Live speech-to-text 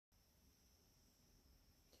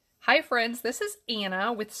Hi friends, this is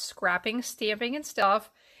Anna with Scrapping, Stamping, and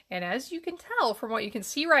Stuff. And as you can tell from what you can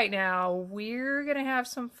see right now, we're going to have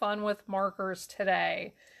some fun with markers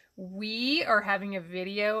today. We are having a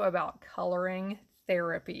video about coloring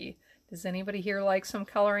therapy. Does anybody here like some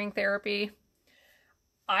coloring therapy?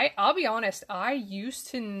 I'll be honest, I used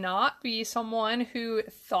to not be someone who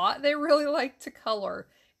thought they really liked to color.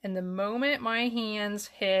 And the moment my hands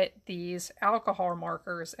hit these alcohol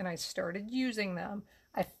markers and I started using them,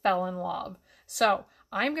 I fell in love. So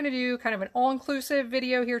I'm going to do kind of an all-inclusive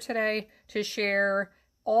video here today to share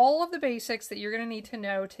all of the basics that you're going to need to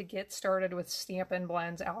know to get started with Stampin'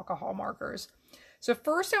 Blends alcohol markers. So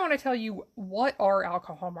first I want to tell you what are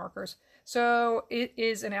alcohol markers. So it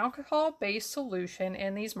is an alcohol-based solution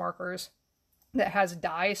in these markers that has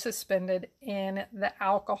dye suspended in the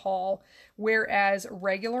alcohol, whereas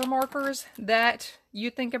regular markers that you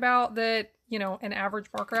think about that, you know, an average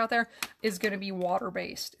marker out there is going to be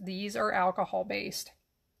water-based. These are alcohol-based.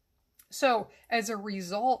 So as a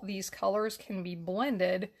result, these colors can be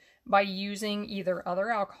blended by using either other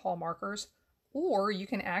alcohol markers, or you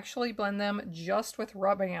can actually blend them just with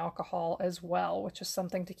rubbing alcohol as well, which is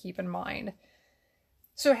something to keep in mind.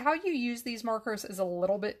 So how you use these markers is a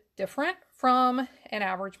little bit different from an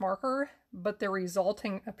average marker, but the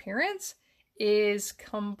resulting appearance is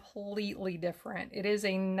completely different. It is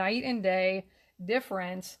a night and day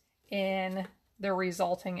difference in the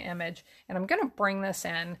resulting image. And I'm going to bring this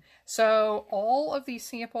in. So all of these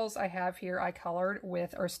samples I have here, I colored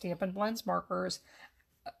with our Stampin' Blends markers.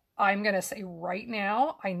 I'm going to say right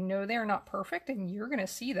now, I know they're not perfect, and you're going to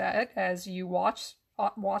see that as you watch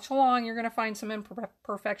along. You're going to find some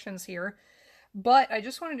imperfections here, but I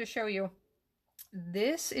just wanted to show you,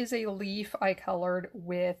 this is a leaf I colored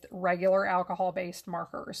with regular alcohol-based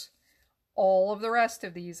markers. All of the rest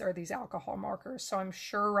of these are these alcohol markers, so I'm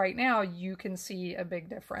sure right now you can see a big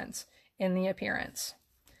difference in the appearance.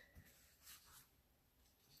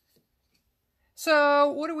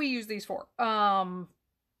 So what do we use these for?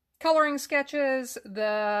 Coloring sketches,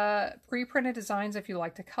 the pre-printed designs if you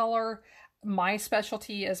like to color. My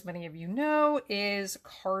specialty, as many of you know, is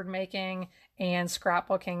card making and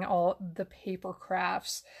scrapbooking, all the paper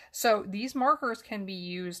crafts. So these markers can be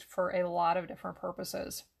used for a lot of different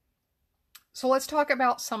purposes. So let's talk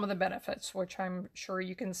about some of the benefits, which I'm sure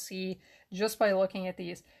you can see just by looking at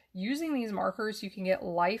these. Using these markers, you can get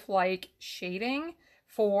lifelike shading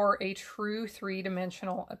for a true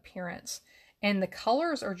three-dimensional appearance. And the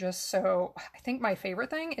colors are just so, I think my favorite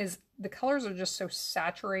thing is the colors are just so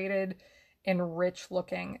saturated and rich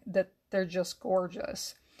looking that they're just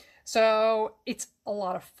gorgeous. So it's a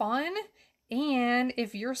lot of fun. And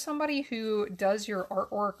if you're somebody who does your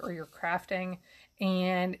artwork or your crafting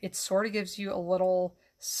and it sort of gives you a little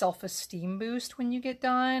self-esteem boost when you get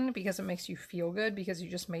done because it makes you feel good because you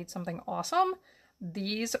just made something awesome,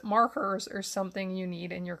 these markers are something you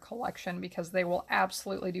need in your collection because they will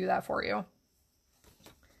absolutely do that for you.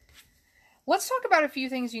 Let's talk about a few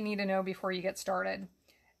things you need to know before you get started.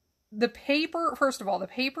 The paper, first of all, the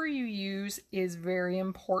paper you use is very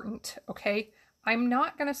important, okay? I'm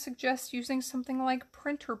not going to suggest using something like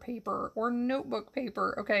printer paper or notebook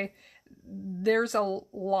paper, okay? There's a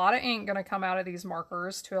lot of ink going to come out of these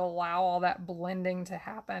markers to allow all that blending to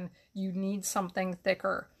happen. You need something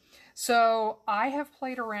thicker. So I have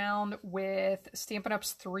played around with Stampin'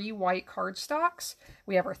 Up's 3 white cardstocks.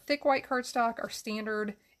 We have our thick white cardstock, our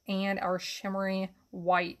standard, and our shimmery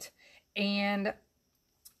white. And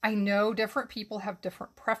I know different people have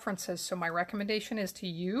different preferences, so my recommendation is to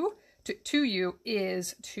you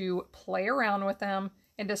is to play around with them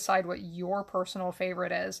and decide what your personal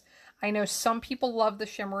favorite is. I know some people love the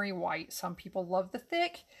shimmery white, some people love the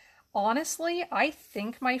thick. Honestly, I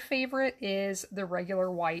think my favorite is the regular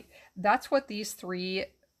white. That's what these 3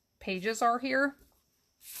 pages are here,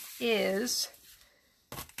 is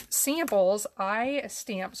samples I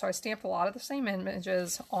stamped. So I stamped a lot of the same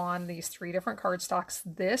images on these 3 different cardstocks.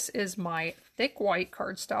 This is my thick white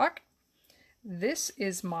cardstock. This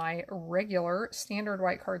is my regular standard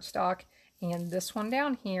white cardstock. And this one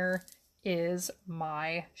down here is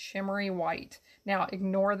my shimmery white. Now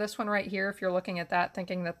ignore this one right here if you're looking at that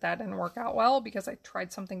thinking that that didn't work out well because I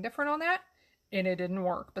tried something different on that and it didn't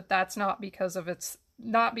work. But that's not because it's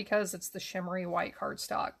the shimmery white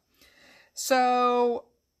cardstock. So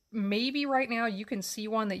maybe right now you can see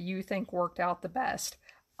one that you think worked out the best.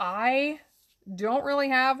 I don't really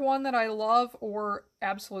have one that I love or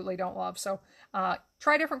absolutely don't love. So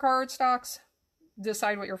try different cardstocks,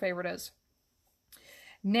 decide what your favorite is.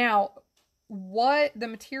 Now, what the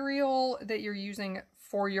material that you're using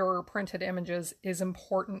for your printed images is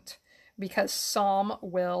important because some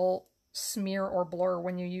will smear or blur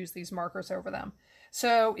when you use these markers over them.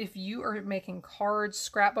 So if you are making cards,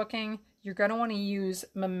 scrapbooking, you're going to want to use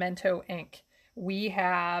Memento ink. We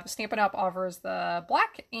have Stampin' Up offers the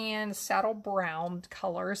black and saddle brown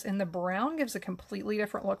colors, and the brown gives a completely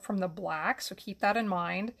different look from the black, so keep that in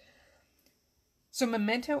mind. So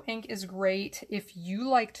Memento ink is great if you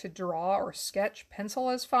like to draw or sketch. Pencil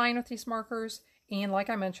is fine with these markers, and like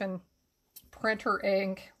I mentioned, printer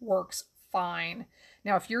ink works fine.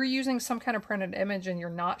 Now, if you're using some kind of printed image and you're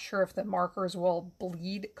not sure if the markers will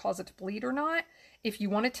cause it to bleed or not, if you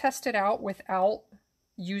want to test it out without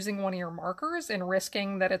using one of your markers and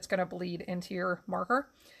risking that it's going to bleed into your marker,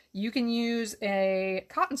 you can use a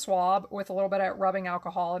cotton swab with a little bit of rubbing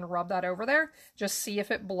alcohol and rub that over there. Just see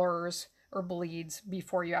if it blurs or bleeds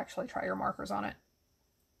before you actually try your markers on it.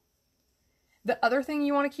 The other thing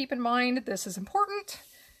you want to keep in mind, this is important,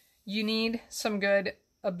 you need some good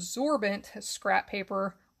absorbent scrap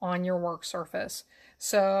paper on your work surface.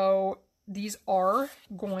 So these are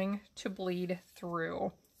going to bleed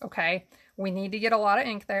through, okay? We need to get a lot of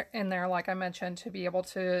ink in there, like I mentioned, to be able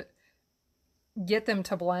to get them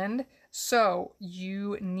to blend. So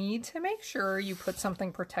you need to make sure you put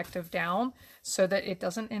something protective down so that it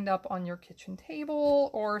doesn't end up on your kitchen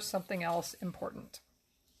table or something else important.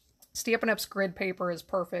 Stampin' Up's grid paper is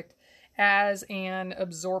perfect as an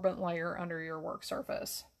absorbent layer under your work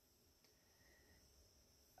surface.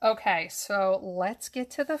 Okay, so let's get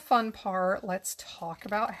to the fun part. Let's talk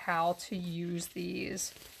about how to use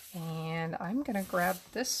these. And I'm going to grab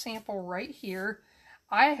this sample right here.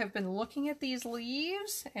 I have been looking at these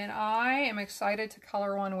leaves and I am excited to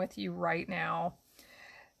color one with you right now.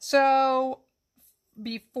 So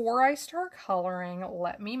before I start coloring,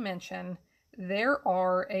 let me mention there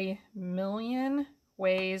are a million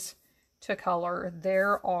ways to color.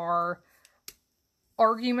 There are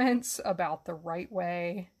arguments about the right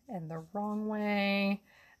way and the wrong way,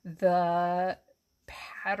 the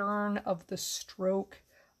pattern of the stroke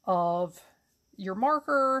of your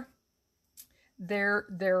marker.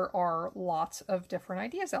 There are lots of different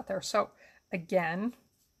ideas out there. So again,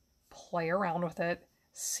 play around with it,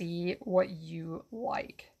 see what you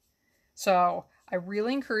like. So I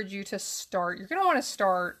really encourage you to start. You're going to want to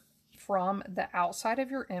start from the outside of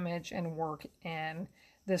your image and work in.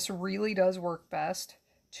 This really does work best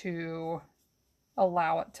to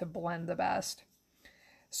allow it to blend the best.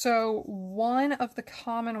 So one of the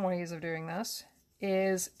common ways of doing this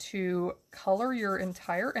is to color your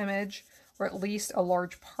entire image, or at least a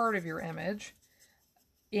large part of your image,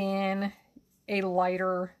 in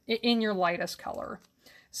your lightest color.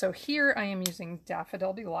 So here I am using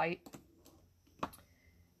Daffodil Delight.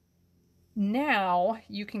 Now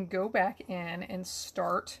you can go back in and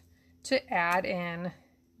start to add in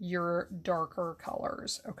your darker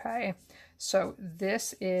colors, okay? So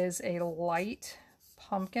this is a light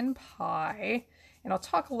pumpkin pie, and I'll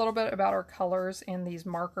talk a little bit about our colors and these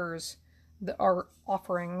markers, our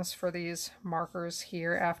offerings for these markers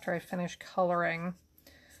here after I finish coloring.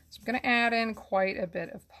 So I'm going to add in quite a bit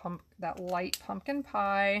of that light pumpkin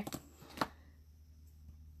pie.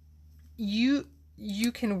 You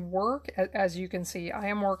can work, as you can see, I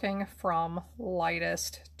am working from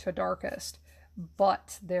lightest to darkest,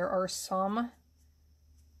 but there are some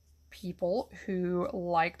people who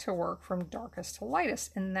like to work from darkest to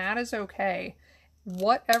lightest, and that is okay.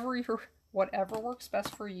 Whatever works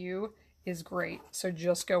best for you is great, so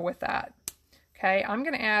just go with that. Okay, I'm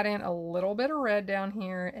going to add in a little bit of red down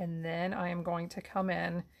here, and then I am going to come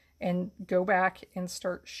in and go back and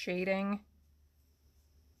start shading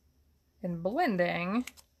and blending.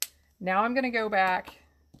 Now I'm going to go back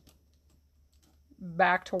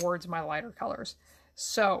towards my lighter colors.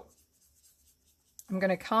 So I'm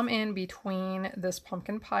going to come in between this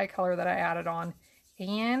pumpkin pie color that I added on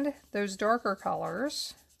and those darker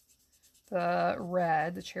colors, the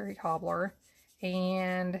red, the cherry cobbler,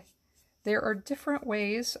 and there are different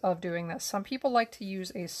ways of doing this. Some people like to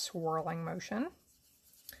use a swirling motion.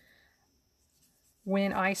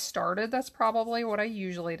 When I started, that's probably what I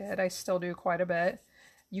usually did. I still do quite a bit.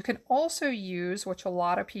 You can also use, which a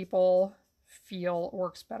lot of people feel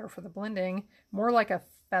works better for the blending, more like a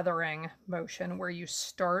feathering motion where you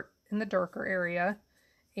start in the darker area,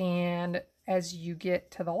 and as you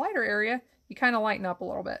get to the lighter area, you kind of lighten up a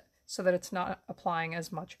little bit so that it's not applying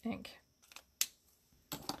as much ink.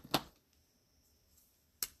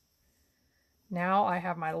 Now I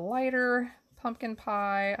have my lighter pumpkin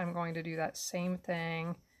pie. I'm going to do that same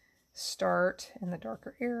thing. Start in the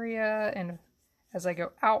darker area, and as I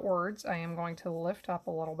go outwards, I am going to lift up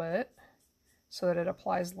a little bit so that it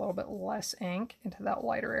applies a little bit less ink into that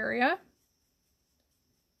lighter area.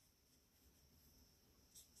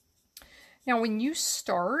 Now, when you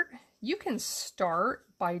start, you can start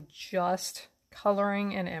by just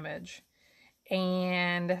coloring an image.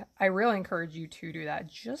 And I really encourage you to do that.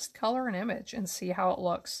 Just color an image and see how it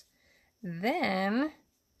looks. Then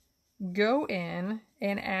go in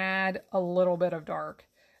and add a little bit of dark.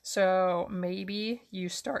 So maybe you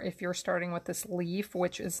start, if you're starting with this leaf,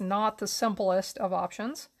 which is not the simplest of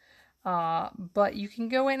options, but you can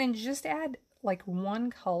go in and just add like one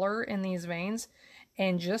color in these veins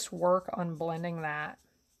and just work on blending that.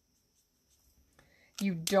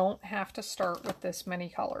 You don't have to start with this many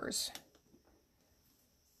colors.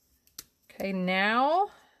 Okay, now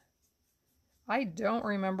I don't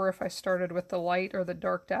remember if I started with the light or the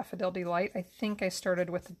dark Daffodil Delight. I think I started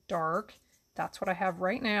with the dark. That's what I have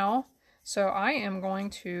right now. So I am going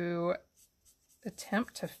to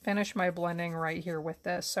attempt to finish my blending right here with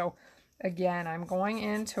this. So again, I'm going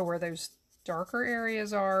into where those darker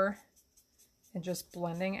areas are and just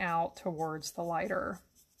blending out towards the lighter.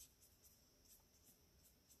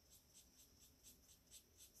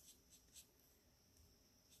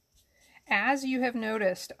 As you have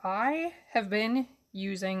noticed, I have been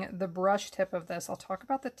using the brush tip of this. I'll talk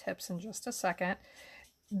about the tips in just a second.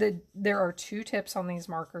 There are 2 tips on these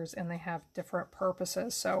markers and they have different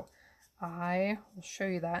purposes. So I will show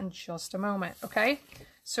you that in just a moment. Okay,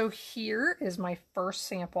 so here is my first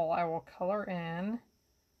sample. I will color in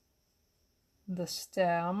the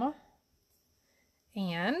stem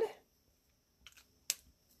and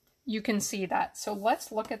you can see that. So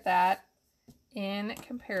let's look at that in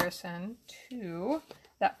comparison to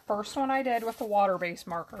that first one I did with the water-based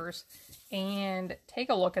markers and take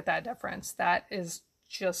a look at that difference. That is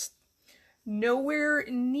just nowhere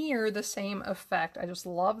near the same effect. I just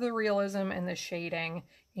love the realism and the shading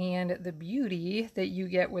and the beauty that you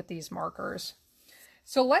get with these markers.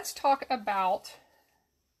 So let's talk about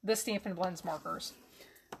the Stampin' Blends markers.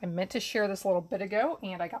 I meant to share this a little bit ago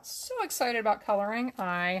and I got so excited about coloring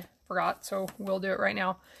I forgot, so we'll do it right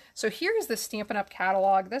now. So here's the Stampin' Up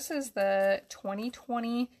catalog. This is the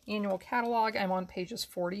 2020 annual catalog. I'm on pages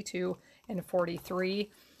 42 and 43.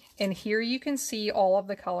 And here you can see all of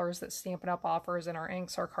the colors that Stampin' Up offers in our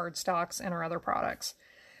inks, our cardstocks, and our other products.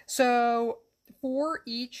 So for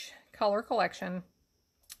each color collection,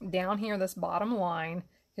 down here, this bottom line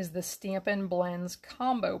is the Stampin' Blends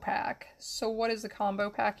combo pack. So what is the combo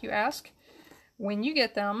pack, you ask? When you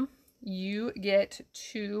get them, you get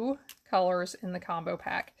 2 colors in the combo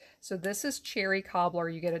pack. So this is Cherry Cobbler.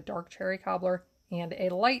 You get a dark cherry cobbler and a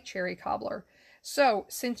light cherry cobbler. So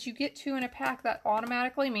since you get 2 in a pack, that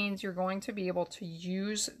automatically means you're going to be able to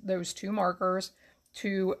use those 2 markers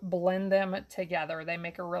to blend them together. They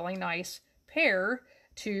make a really nice pair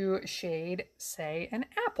to shade, say, an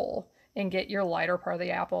apple and get your lighter part of the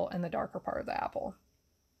apple and the darker part of the apple.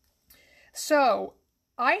 So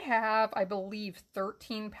I have, I believe,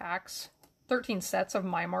 13 sets of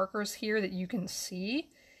my markers here that you can see.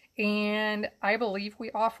 And I believe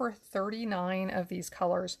we offer 39 of these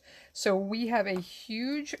colors. So we have a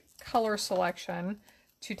huge color selection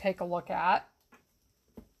to take a look at.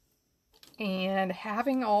 And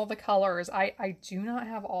having all the colors, I do not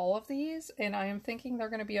have all of these. And I am thinking they're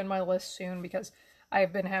going to be on my list soon because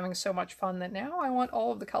I've been having so much fun that now I want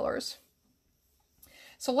all of the colors.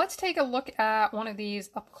 So let's take a look at one of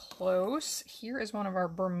these up close. Here is one of our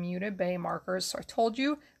Bermuda Bay markers. So I told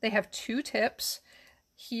you they have 2 tips.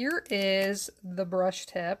 Here is the brush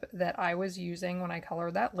tip that I was using when I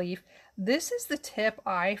colored that leaf. This is the tip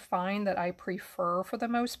I find that I prefer for the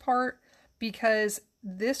most part because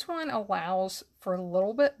this one allows for a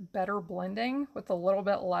little bit better blending with a little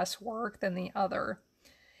bit less work than the other.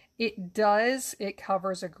 It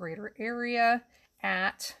covers a greater area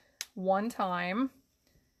at one time.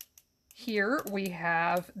 Here we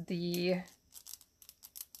have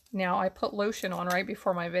now I put lotion on right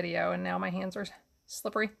before my video and now my hands are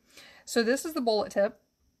slippery. So this is the bullet tip.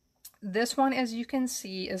 This one, as you can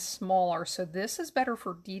see, is smaller. So this is better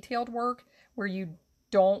for detailed work where you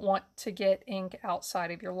don't want to get ink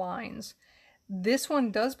outside of your lines. This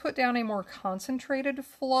one does put down a more concentrated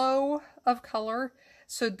flow of color.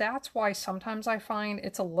 So that's why sometimes I find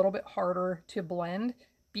it's a little bit harder to blend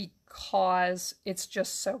because it's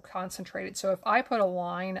just so concentrated. So if I put a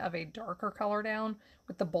line of a darker color down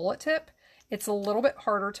with the bullet tip, it's a little bit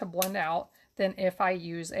harder to blend out than if I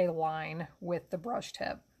use a line with the brush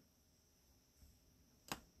tip.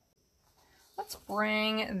 Let's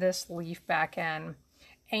bring this leaf back in.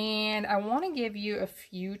 And I want to give you a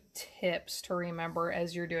few tips to remember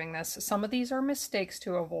as you're doing this. Some of these are mistakes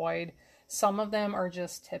to avoid. Some of them are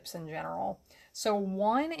just tips in general. So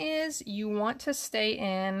one is you want to stay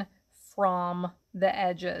in from the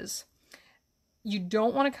edges. You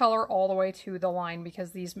don't want to color all the way to the line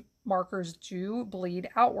because these markers do bleed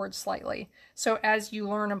outward slightly. So as you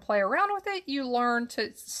learn and play around with it, you learn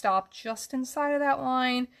to stop just inside of that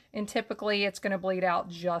line, and typically it's going to bleed out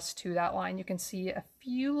just to that line. You can see a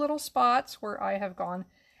few little spots where I have gone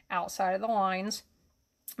outside of the lines,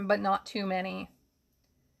 but not too many.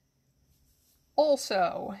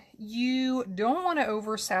 Also, you don't want to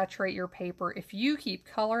oversaturate your paper. If you keep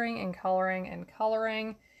coloring and coloring and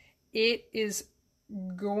coloring, it is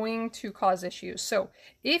going to cause issues. So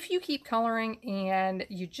if you keep coloring and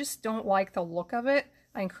you just don't like the look of it,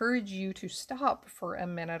 I encourage you to stop for a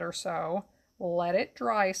minute or so, let it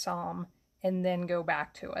dry some, and then go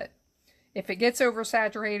back to it. If it gets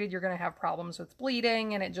oversaturated, you're going to have problems with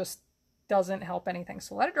bleeding, and it just doesn't help anything.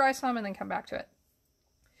 So let it dry some and then come back to it.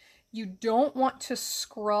 You don't want to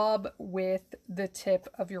scrub with the tip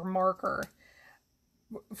of your marker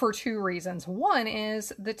for two reasons. One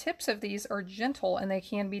is the tips of these are gentle and they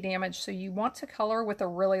can be damaged, so you want to color with a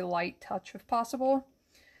really light touch if possible.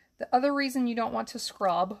 The other reason you don't want to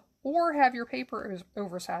scrub or have your paper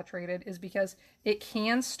oversaturated is because it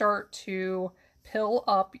can start to pill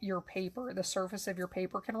up your paper. The surface of your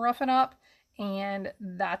paper can roughen up, and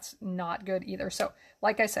that's not good either. So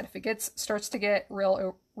like I said, if it starts to get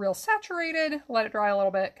real saturated, let it dry a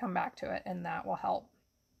little bit, come back to it, and that will help.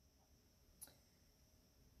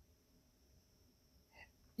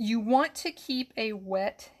 You want to keep a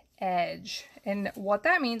wet edge, and what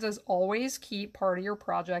that means is always keep part of your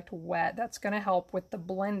project wet. That's going to help with the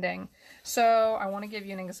blending. So I want to give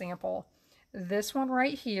you an example. This one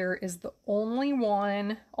right here is the only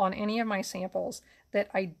one on any of my samples that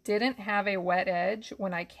I didn't have a wet edge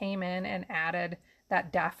when I came in and added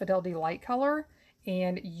that Daffodil Delight color,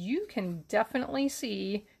 and you can definitely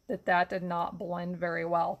see that that did not blend very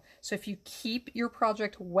well. So if you keep your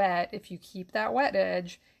project wet, if you keep that wet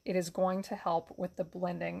edge, it is going to help with the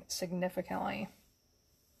blending significantly.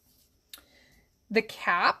 The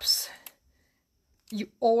caps, you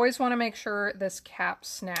always want to make sure this cap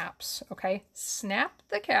snaps, okay? Snap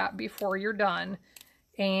the cap before you're done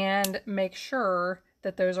and make sure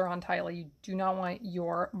that those are on tightly. You do not want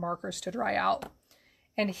your markers to dry out.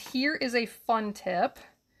 And here is a fun tip.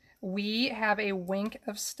 We have a Wink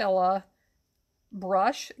of Stella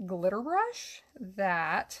brush, glitter brush,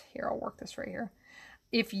 that, here, I'll work this right here.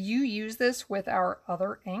 If you use this with our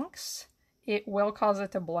other inks, it will cause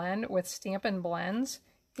it to blend. With Stampin' Blends,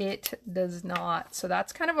 it does not. So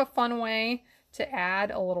that's kind of a fun way to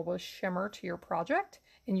add a little bit of shimmer to your project,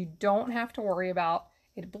 and you don't have to worry about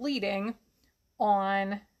it bleeding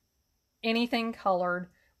on anything colored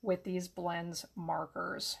with these Blends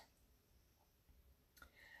markers.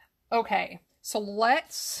 Okay, so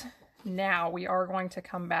now we are going to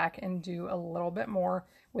come back and do a little bit more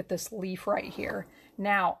with this leaf right here.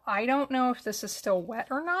 Now, I don't know if this is still wet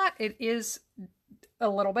or not. It is a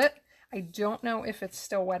little bit. I don't know if it's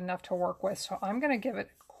still wet enough to work with, so I'm going to give it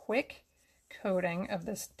a quick coating of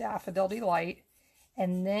this Daffodil Delight,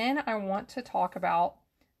 and then I want to talk about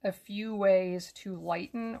a few ways to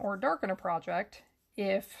lighten or darken a project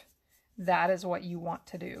if that is what you want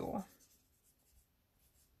to do.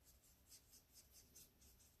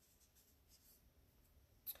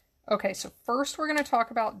 Okay, so first we're going to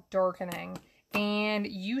talk about darkening, and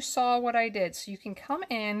you saw what I did. So you can come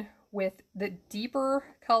in with the deeper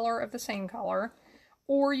color of the same color,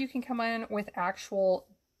 or you can come in with actual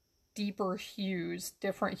deeper hues,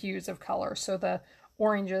 different hues of color, so the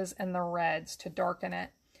oranges and the reds to darken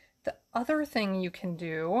it. The other thing you can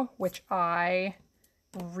do, which I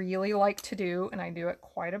really like to do, and I do it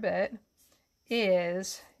quite a bit,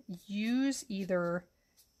 is use either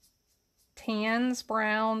tans,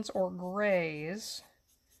 browns, or grays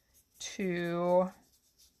to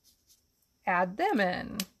add them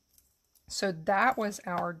in. So that was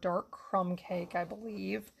our dark crumb cake, I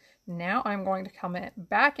believe. Now I'm going to come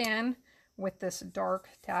back in with this dark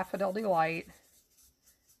Daffodil Delight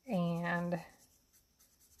and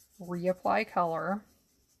reapply color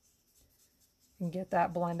and get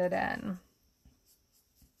that blended in.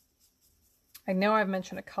 I know I've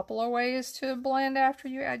mentioned a couple of ways to blend after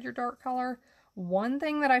you add your dark color. One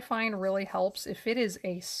thing that I find really helps, if it is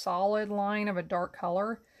a solid line of a dark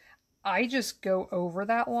color, I just go over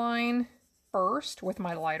that line first with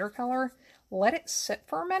my lighter color, let it sit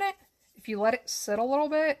for a minute. If you let it sit a little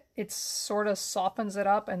bit, it sort of softens it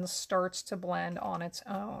up and starts to blend on its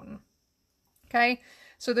own. Okay,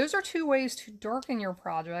 so those are two ways to darken your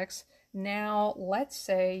projects. Now, let's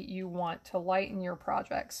say you want to lighten your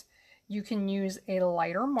projects. You can use a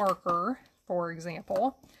lighter marker, for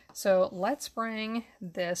example. So let's bring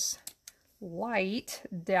this light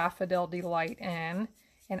Daffodil Delight in,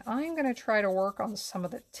 And I'm going to try to work on some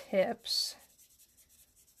of the tips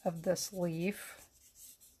of this leaf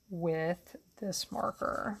with this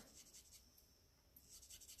marker.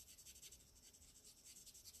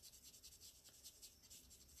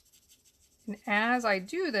 And as I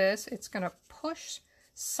do this, it's going to push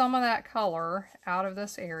some of that color out of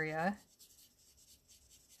this area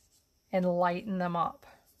and lighten them up.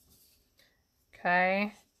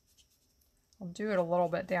 Okay. I'll do it a little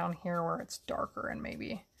bit down here where it's darker and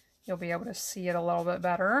maybe you'll be able to see it a little bit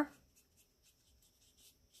better.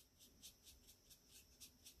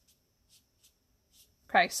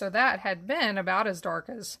 Okay, so that had been about as dark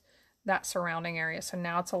as that surrounding area. So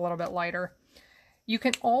now it's a little bit lighter. You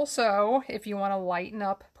can also, if you want to lighten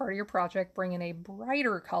up part of your project, bring in a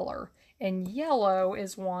brighter color. And yellow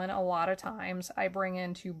is one a lot of times I bring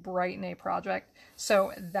in to brighten a project.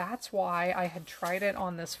 So that's why I had tried it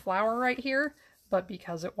on this flower right here, but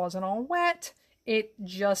because it wasn't all wet, it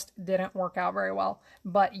just didn't work out very well.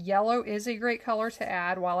 But yellow is a great color to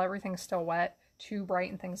add while everything's still wet to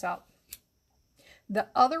brighten things up. The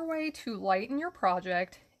other way to lighten your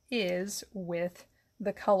project is with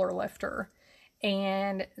the color lifter.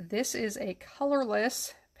 And this is a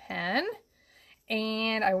colorless pen,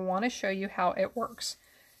 and I want to show you how it works.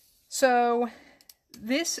 So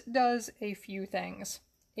this does a few things.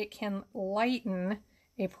 It can lighten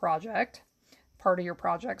a project, part of your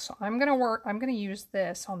project. So I'm going to use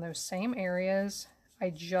this on those same areas I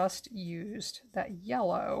just used, that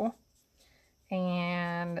yellow,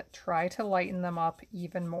 and try to lighten them up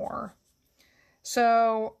even more.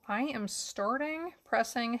 So I am starting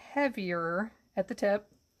pressing heavier at the tip,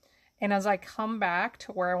 and as I come back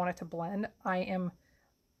to where I want it to blend, I am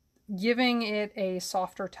giving it a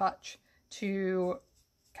softer touch to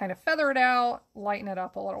kind of feather it out, lighten it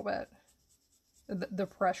up a little bit. The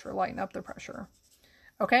pressure, lighten up the pressure.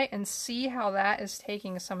 Okay, and see how that is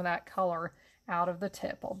taking some of that color out of the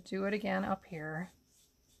tip. I'll do it again up here.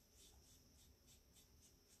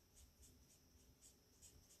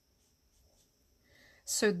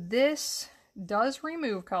 So this does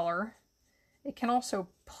remove color. It can also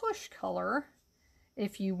push color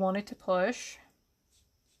if you want it to push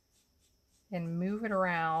and move it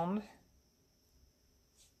around.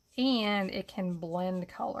 And it can blend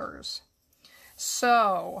colors.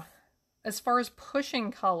 So as far as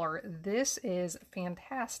pushing color, this is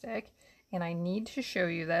fantastic. And I need to show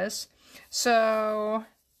you this. So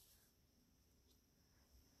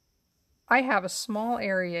I have a small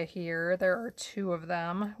area here. There are two of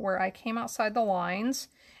them where I came outside the lines,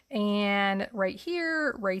 and right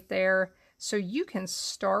here, right there. So you can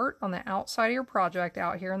start on the outside of your project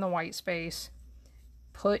out here in the white space,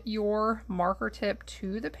 put your marker tip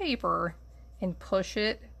to the paper and push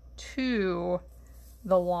it to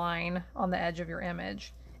the line on the edge of your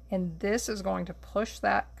image. And this is going to push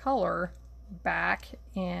that color back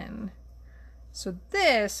in. So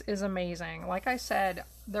this is amazing. Like I said,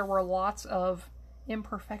 there were lots of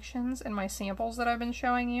imperfections in my samples that I've been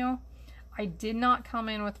showing you. I did not come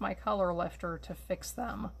in with my color lifter to fix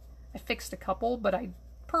them. I fixed a couple, but I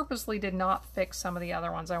purposely did not fix some of the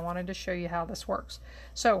other ones. I wanted to show you how this works.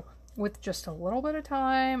 So with just a little bit of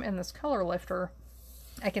time and this color lifter,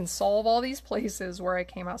 I can solve all these places where I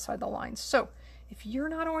came outside the lines. So if you're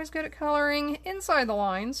not always good at coloring inside the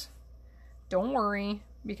lines, don't worry,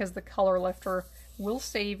 because the color lifter will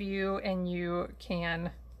save you and you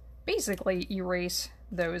can basically erase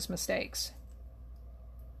those mistakes.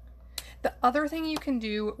 The other thing you can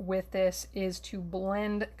do with this is to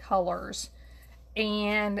blend colors.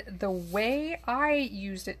 And the way I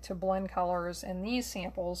used it to blend colors in these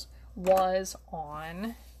samples was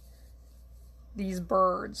on these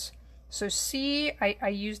birds. So see, I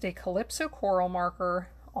used a Calypso coral marker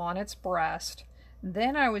on its breast.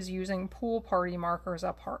 Then I was using pool party markers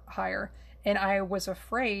up higher. And I was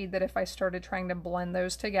afraid that if I started trying to blend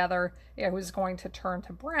those together, it was going to turn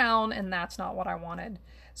to brown, and that's not what I wanted.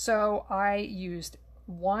 So I used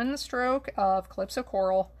one stroke of Calypso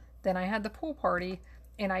coral, then I had the pool party,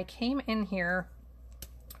 and I came in here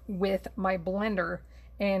with my blender,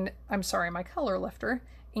 and I'm sorry, my color lifter,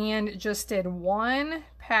 and just did one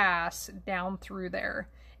pass down through there.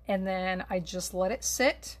 And then I just let it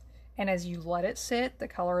sit. And as you let it sit, the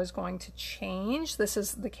color is going to change. This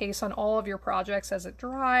is the case on all of your projects. As it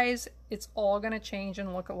dries, it's all going to change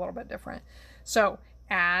and look a little bit different. So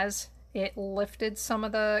as it lifted some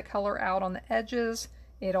of the color out on the edges,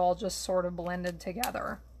 it all just sort of blended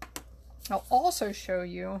together. I'll also show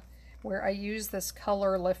you where I use this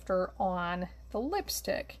color lifter on the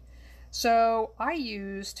lipstick. So I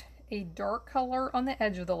used a dark color on the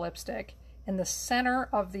edge of the lipstick, and the center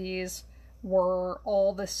of these were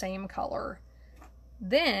all the same color.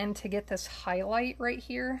 Then to get this highlight right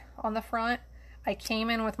here on the front, I came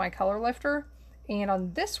in with my color lifter, and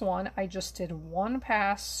on this one I just did one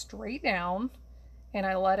pass straight down and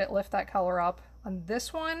I let it lift that color up. On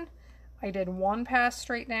this one I did one pass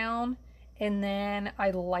straight down and then I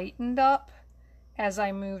lightened up as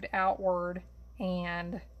I moved outward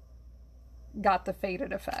and got the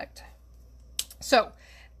faded effect. So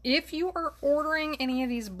if you are ordering any of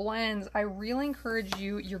these blends, I really encourage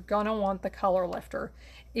you, you're gonna want the color lifter.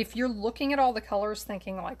 If you're looking at all the colors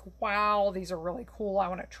thinking like, wow, these are really cool, I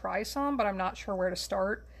wanna try some, but I'm not sure where to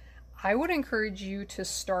start, I would encourage you to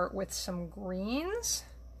start with some greens,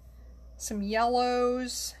 some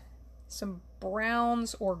yellows, some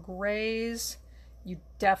browns or grays. You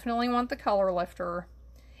definitely want the color lifter.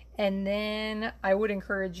 And then I would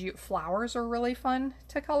encourage you, flowers are really fun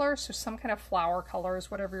to color, so some kind of flower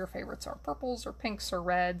colors, whatever your favorites are, purples or pinks or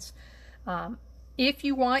reds. If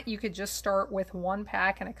you want, you could just start with one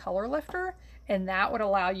pack and a color lifter, and that would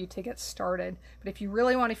allow you to get started. But if you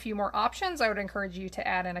really want a few more options, I would encourage you to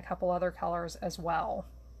add in a couple other colors as well.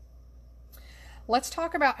 Let's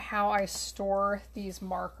talk about how I store these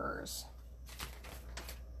markers.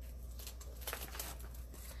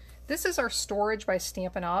 This is our storage by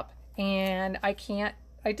Stampin' Up, and I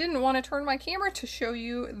didn't want to turn my camera to show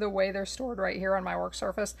you the way they're stored right here on my work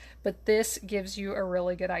surface, but this gives you a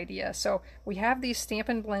really good idea. So we have these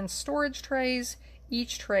Stampin' Blends storage trays.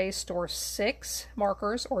 Each tray stores 6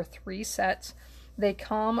 markers or 3 sets. They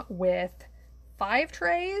come with 5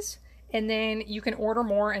 trays, and then you can order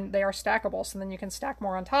more, and they are stackable, so then you can stack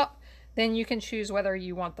more on top. Then you can choose whether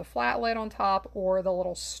you want the flat lid on top or the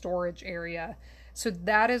little storage area. So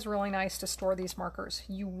that is really nice to store these markers.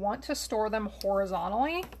 You want to store them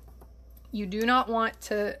horizontally. You do not want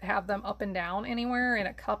to have them up and down anywhere in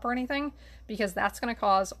a cup or anything, because that's going to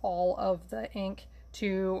cause all of the ink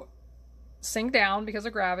to sink down because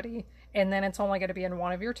of gravity, and then it's only going to be in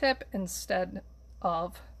one of your tip instead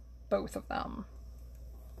of both of them.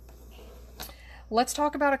 Let's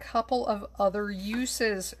talk about a couple of other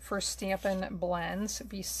uses for Stampin' Blends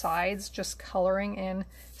besides just coloring in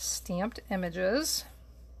stamped images.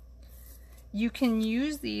 You can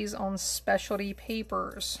use these on specialty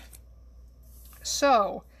papers.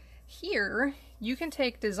 So here you can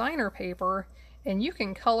take designer paper and you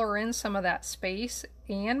can color in some of that space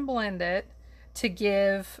and blend it to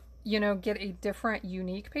give, get a different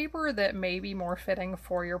unique paper that may be more fitting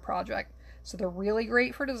for your project. So they're really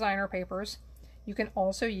great for designer papers. You can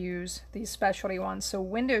also use these specialty ones. So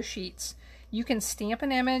window sheets, you can stamp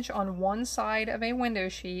an image on one side of a window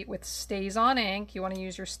sheet with Stays On ink. You want to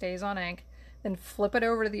use your Stays On ink, then flip it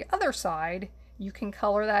over to the other side. You can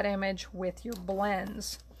color that image with your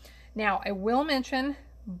blends. Now, I will mention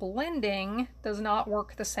blending does not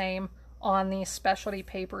work the same on these specialty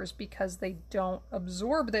papers because they don't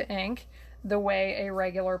absorb the ink the way a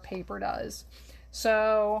regular paper does.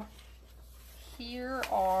 So here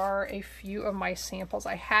are a few of my samples.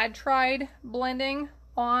 I had tried blending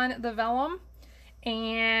on the vellum,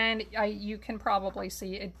 and you can probably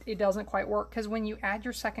see it doesn't quite work because when you add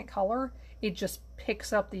your second color, it just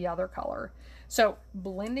picks up the other color. So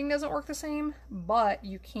blending doesn't work the same, but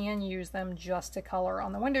you can use them just to color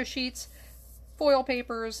on the window sheets, foil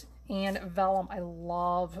papers, and vellum. I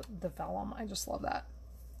love the vellum. I just love that.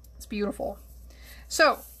 It's beautiful.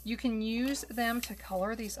 So you can use them to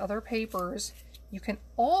color these other papers. You can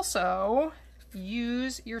also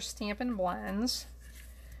use your Stampin' Blends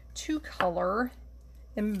to color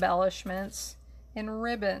embellishments and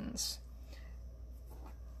ribbons.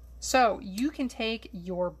 So you can take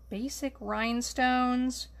your basic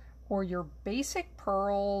rhinestones or your basic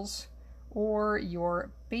pearls or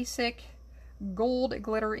your basic gold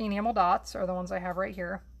glitter enamel dots, are the ones I have right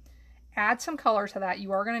here. Add some color to that.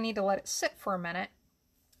 You are going to need to let it sit for a minute,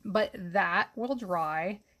 but that will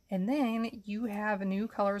dry. And then you have new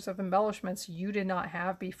colors of embellishments you did not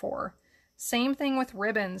have before. Same thing with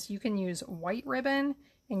ribbons. You can use white ribbon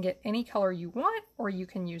and get any color you want, or you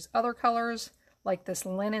can use other colors like this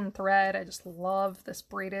linen thread. I just love this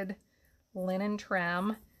braided linen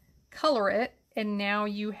trim. Color it, and now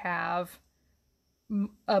you have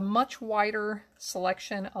a much wider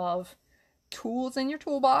selection of tools in your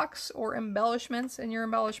toolbox or embellishments in your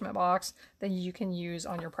embellishment box that you can use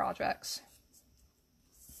on your projects.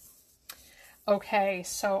 Okay,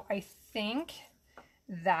 so I think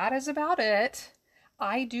that is about it.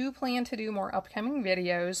 I do plan to do more upcoming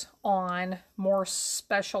videos on more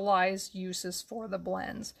specialized uses for the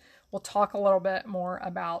blends. We'll talk a little bit more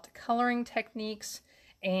about coloring techniques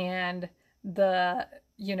and the,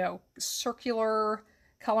 circular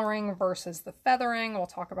coloring versus the feathering. We'll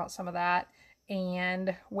talk about some of that.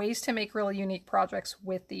 and ways to make really unique projects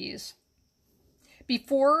with these.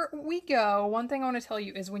 Before we go, one thing I want to tell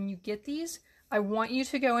you is when you get these, I want you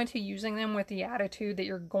to go into using them with the attitude that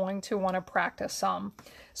you're going to want to practice some.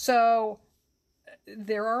 So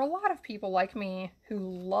there are a lot of people like me who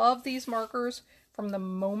love these markers from the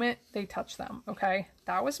moment they touch them, okay?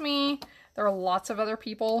 That was me. There are lots of other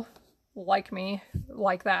people like me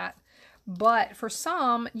like that. But for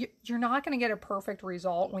some, you're not going to get a perfect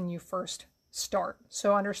result when you first start.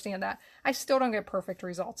 So understand that. I still don't get perfect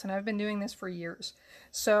results, and I've been doing this for years.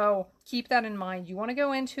 So keep that in mind. You want to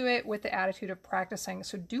go into it with the attitude of practicing.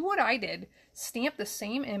 So do what I did. Stamp the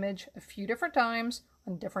same image a few different times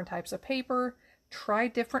on different types of paper. Try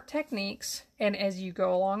different techniques, and as you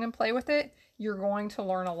go along and play with it, you're going to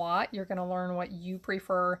learn a lot. You're going to learn what you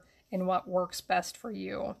prefer and what works best for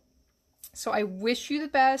you. So I wish you the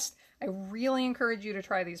best. I really encourage you to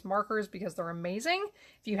try these markers because they're amazing.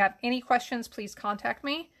 If you have any questions, please contact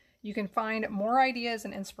me. You can find more ideas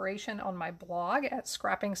and inspiration on my blog at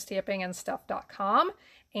scrappingstampingandstuff.com,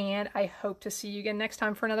 and I hope to see you again next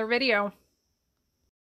time for another video.